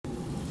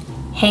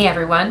Hey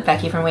everyone,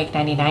 Becky from Week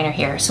 99er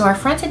here. So our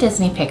friends at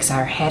Disney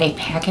Pixar had a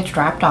package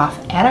dropped off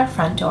at our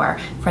front door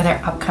for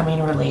their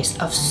upcoming release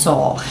of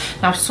Soul.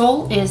 Now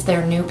Soul is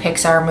their new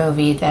Pixar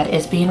movie that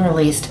is being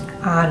released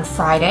on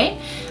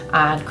Friday,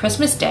 on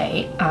Christmas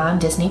Day, on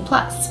Disney+.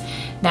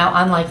 Now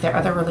unlike their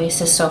other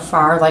releases so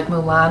far, like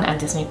Mulan on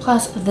Disney+,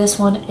 this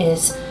one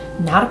is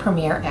not a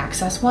premiere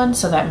access one,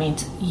 so that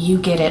means you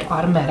get it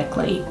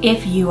automatically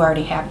if you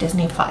already have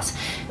Disney+.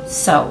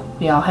 So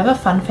we all have a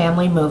fun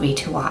family movie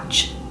to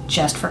watch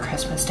just for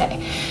Christmas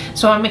Day.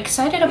 So I'm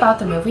excited about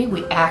the movie.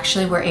 We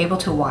actually were able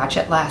to watch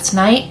it last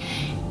night.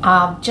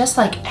 Just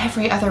like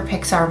every other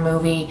Pixar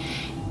movie,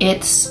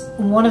 it's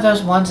one of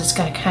those ones that's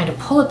going to kind of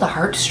pull at the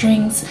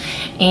heartstrings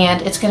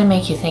and it's going to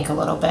make you think a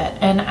little bit.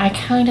 And I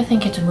kind of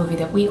think it's a movie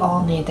that we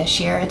all need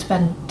this year. It's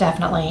been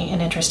definitely an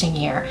interesting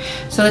year.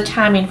 So the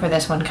timing for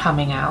this one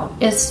coming out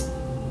is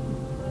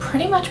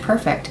pretty much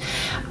perfect.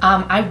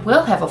 I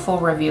will have a full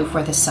review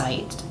for the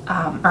site,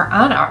 or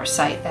on our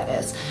site that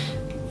is,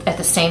 at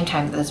the same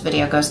time that this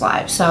video goes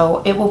live.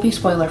 So it will be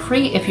spoiler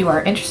free if you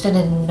are interested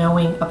in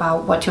knowing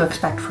about what to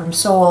expect from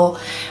Soul.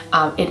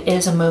 It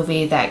is a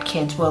movie that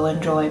kids will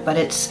enjoy, but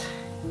it's,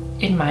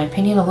 in my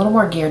opinion, a little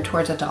more geared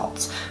towards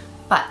adults.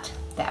 But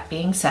that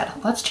being said,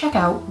 let's check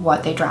out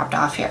what they dropped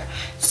off here.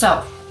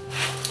 So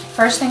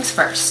first things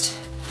first,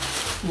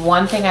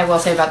 one thing I will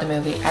say about the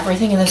movie,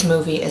 everything in this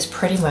movie is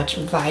pretty much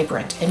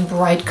vibrant and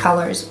bright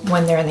colors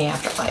when they're in the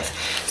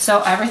afterlife.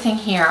 So everything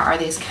here are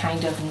these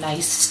kind of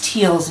nice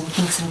teals and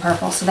pinks and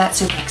purples, so that's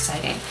super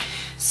exciting.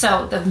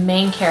 So the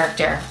main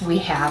character, we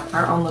have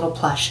our own little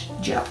plush,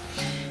 Joe.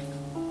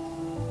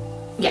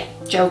 Yeah,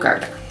 Joe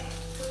Gardner.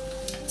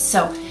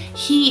 So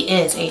he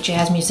is a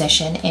jazz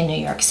musician in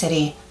New York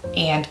City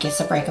and gets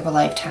a break of a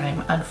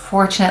lifetime.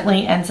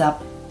 Unfortunately ends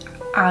up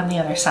on the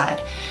other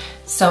side.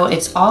 So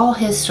it's all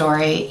his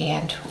story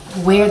and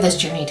where this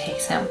journey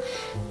takes him.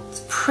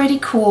 It's pretty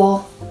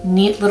cool,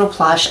 neat little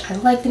plush. I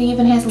like that he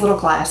even has little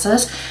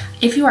glasses.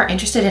 If you are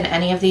interested in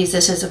any of these,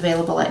 this is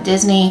available at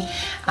Disney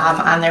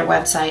on their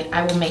website.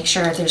 I will make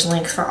sure there's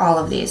links for all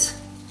of these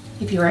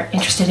if you are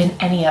interested in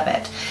any of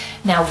it.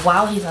 Now,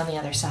 while he's on the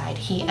other side,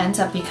 he ends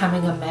up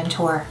becoming a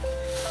mentor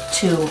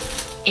to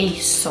a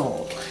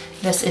soul.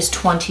 This is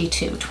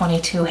 22.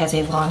 22 has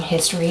a long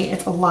history.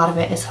 A lot of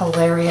it is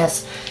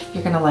hilarious.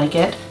 You're gonna like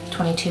it.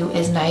 22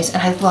 is nice.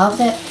 And I love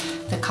that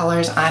the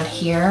colors on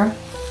here,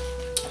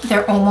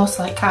 they're almost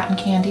like cotton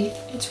candy.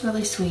 It's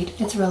really sweet.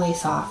 It's really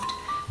soft.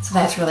 So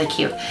that's really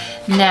cute.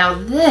 Now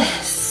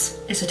this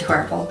is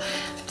adorable.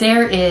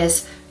 There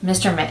is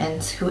Mr.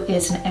 Mittens, who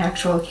is an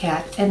actual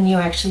cat, and you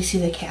actually see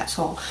the cat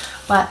soul.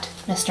 But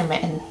Mr.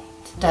 Mittens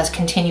does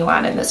continue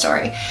on in the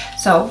story.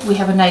 So we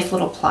have a nice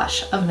little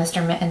plush of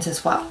Mr. Mittens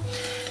as well.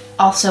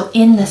 Also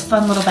in this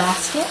fun little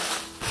basket,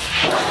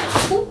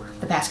 ooh,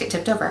 the basket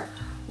tipped over,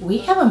 we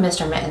have a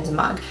Mr. Mittens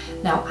mug.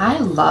 Now I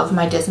love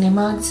my Disney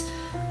mugs,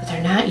 but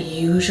they're not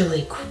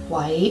usually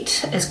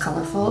quite as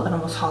colorful and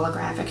almost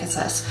holographic as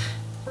this.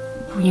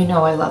 You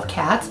know I love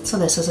cats, so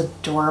this is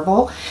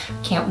adorable.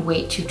 Can't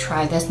wait to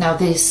try this. Now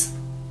these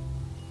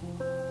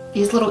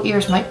little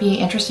ears might be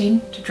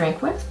interesting to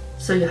drink with,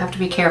 so you'll have to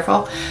be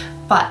careful.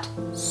 But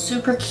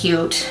super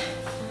cute,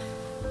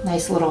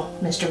 nice little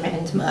Mr.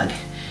 Mittens mug.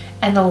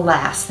 And the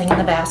last thing in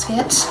the basket,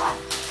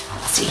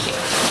 let's see here.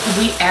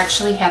 We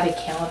actually have a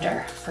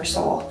calendar for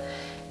Soul.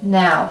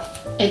 Now,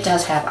 it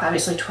does have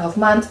obviously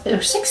 12-month or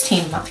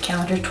 16-month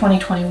calendar,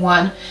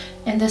 2021,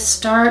 and this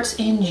starts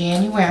in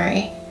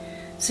January.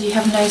 So you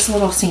have nice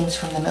little scenes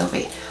from the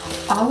movie.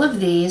 All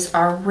of these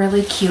are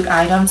really cute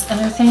items, and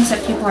they're things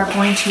that people are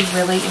going to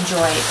really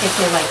enjoy if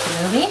they like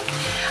the movie.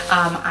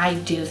 I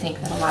do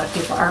think that a lot of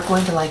people are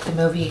going to like the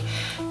movie.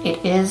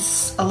 It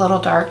is a little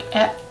dark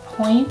at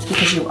points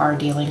because you are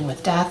dealing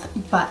with death,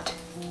 but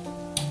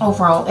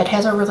overall it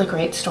has a really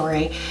great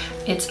story.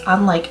 It's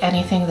unlike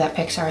anything that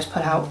Pixar has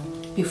put out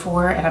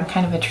before, and I'm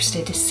kind of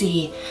interested to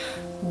see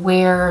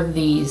where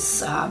these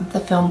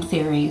the film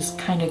theories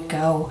kind of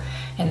go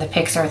and the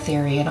Pixar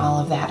theory and all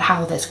of that,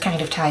 how this kind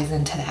of ties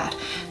into that.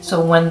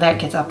 So when that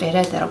gets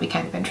updated, that'll be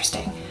kind of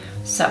interesting.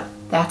 So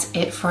that's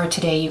it for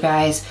today, you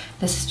guys.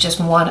 This is just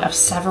one of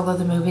several of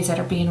the movies that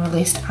are being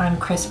released on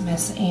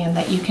Christmas and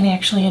that you can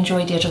actually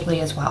enjoy digitally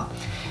as well.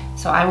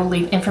 So I will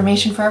leave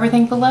information for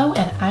everything below,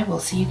 and I will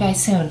see you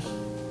guys soon.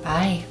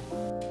 Bye.